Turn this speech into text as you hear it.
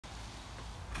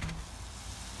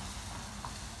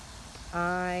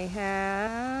I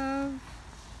have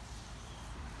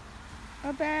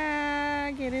a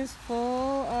bag. It is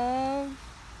full of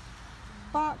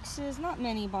boxes, not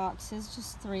many boxes,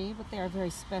 just 3, but they are very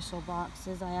special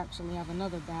boxes. I actually have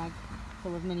another bag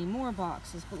full of many more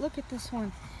boxes, but look at this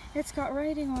one. It's got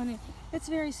writing on it. It's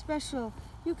very special.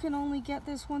 You can only get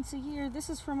this once a year. This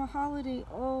is from a holiday.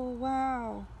 Oh,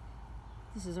 wow.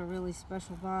 This is a really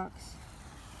special box.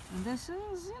 And this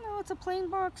is, you know, it's a plain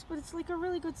box, but it's like a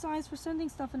really good size for sending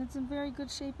stuff, and it's in very good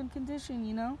shape and condition,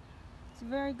 you know? It's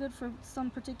very good for some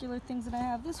particular things that I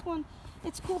have. This one,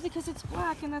 it's cool because it's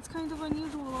black, and that's kind of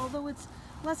unusual, although it's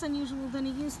less unusual than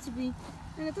it used to be.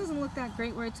 And it doesn't look that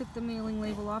great where I took the mailing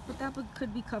label off, but that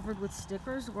could be covered with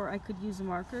stickers, or I could use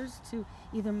markers to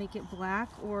either make it black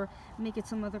or make it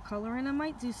some other color. And I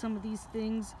might do some of these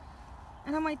things,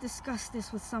 and I might discuss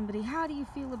this with somebody. How do you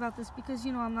feel about this? Because,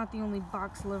 you know, I'm not the only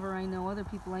box lover I know. Other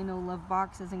people I know love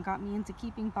boxes and got me into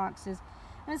keeping boxes.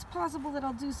 And it's possible that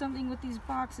I'll do something with these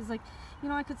boxes. Like, you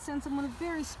know, I could send someone a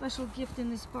very special gift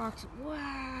in this box.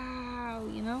 Wow,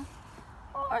 you know?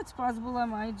 Or it's possible I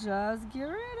might just get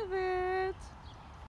rid of it.